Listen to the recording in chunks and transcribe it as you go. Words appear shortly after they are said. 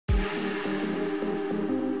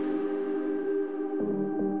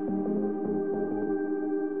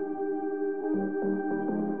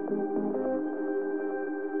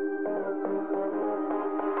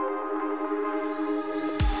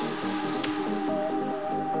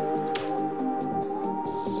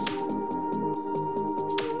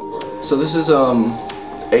So this is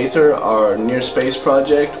Aether, our near space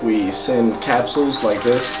project. We send capsules like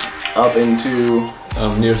this up into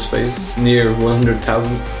near space, near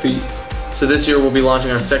 100,000 feet. So this year we'll be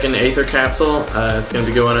launching our second Aether capsule. It's going to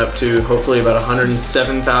be going up to hopefully about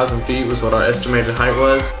 107,000 feet was what our estimated height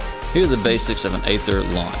was. Here are the basics of an Aether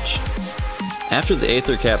launch. After the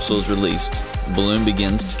Aether capsule is released, the balloon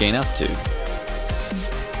begins to gain altitude.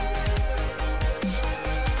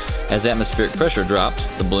 As atmospheric pressure drops,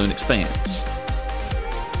 the balloon expands.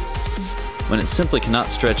 When it simply cannot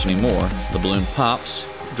stretch anymore, the balloon pops,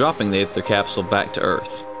 dropping the Aether capsule back to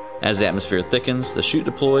Earth. As the atmosphere thickens, the chute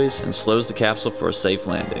deploys and slows the capsule for a safe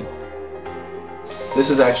landing. This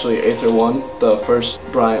is actually Aether I, the first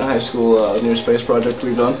Bryant High School near space project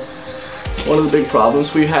we've done. One of the big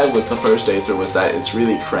problems we had with the first Aether was that it's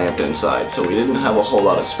really cramped inside, so we didn't have a whole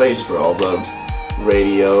lot of space for all the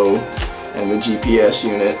radio and the GPS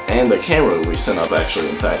unit and the camera we sent up actually.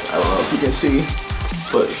 In fact, I don't know if you can see,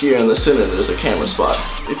 but here in the center there's a camera spot.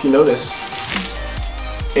 If you notice,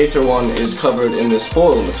 Aether I is covered in this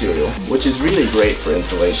foil material, which is really great for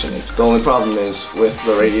insulation. The only problem is with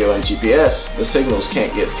the radio and GPS, the signals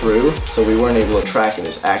can't get through, so we weren't able to track it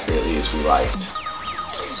as accurately as we liked.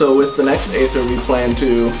 So with the next Aether, we plan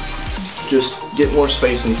to just get more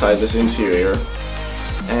space inside this interior,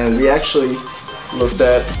 and we actually looked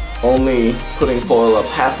at only putting foil up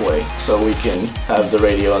halfway so we can have the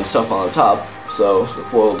radio and stuff on the top so the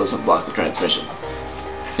foil doesn't block the transmission.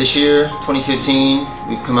 This year, 2015,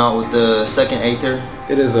 we've come out with the second Aether.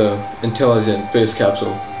 It is an intelligent space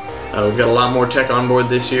capsule. We've got a lot more tech on board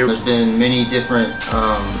this year. There's been many different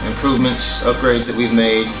improvements, upgrades that we've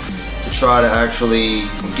made to try to actually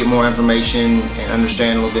get more information and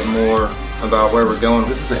understand a little bit more about where we're going.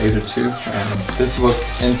 This is the Aether II, and this is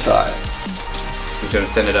what's inside. We're going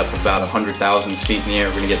to send it up about 100,000 feet in the air.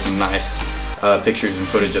 We're going to get some nice pictures and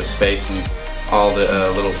footage of space and all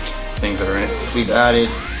the little things that are in it. We've added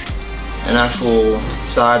an actual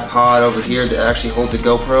side pod over here that actually holds a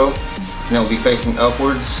GoPro, and that will be facing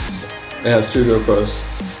upwards. It has two GoPros.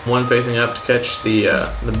 One facing up to catch the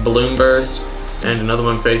balloon burst, and another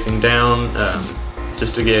one facing down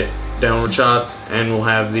just to get downward shots, and we'll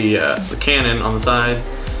have the cannon on the side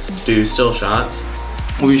to do still shots.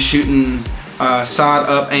 We'll be shooting side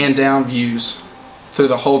up and down views through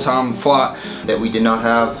the whole time flight. That we did not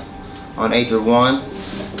have on Aether I.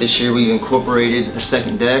 This year we've incorporated a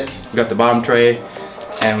second deck. We've got the bottom tray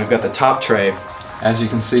and we've got the top tray. As you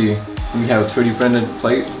can see, we have a 3D printed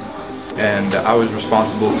plate. And I was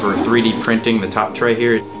responsible for 3D printing the top tray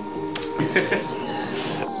here.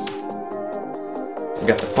 We've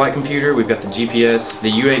got the flight computer, we've got the GPS,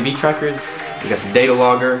 the UAV tracker, we've got the data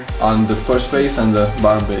logger. On the first base and the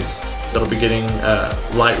bottom base. That'll be getting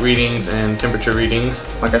light readings and temperature readings.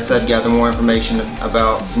 Like I said, gather more information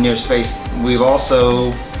about near space. We've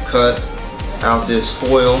also cut out this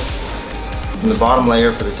foil from the bottom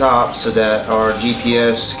layer for the top so that our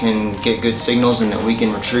GPS can get good signals and that we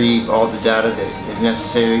can retrieve all the data that is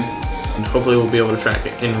necessary. And hopefully we'll be able to track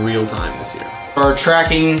it in real time this year. Our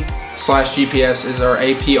tracking slash GPS is our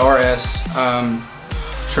APRS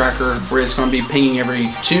tracker, where it's going to be pinging every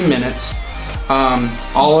 2 minutes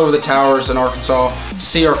all over the towers in Arkansas to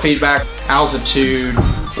see our feedback, altitude,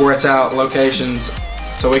 where it's at, locations,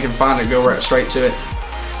 so we can find it, go right straight to it.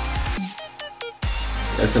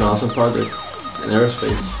 That's an awesome project in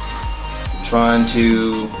aerospace. Trying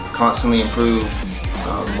to constantly improve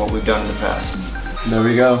what we've done in the past. There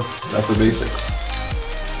we go. That's the basics.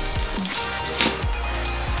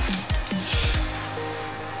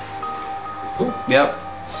 Cool. Yep.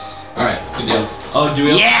 All right. Good deal. Oh, do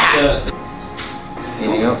we? Yeah.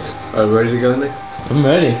 Anything else? Are we ready to go, Nick? I'm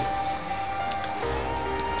ready.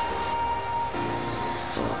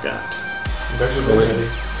 Oh God. I'm actually ready.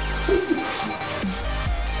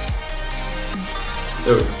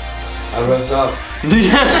 Dude, I don't know.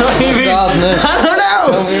 I don't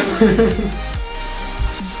know.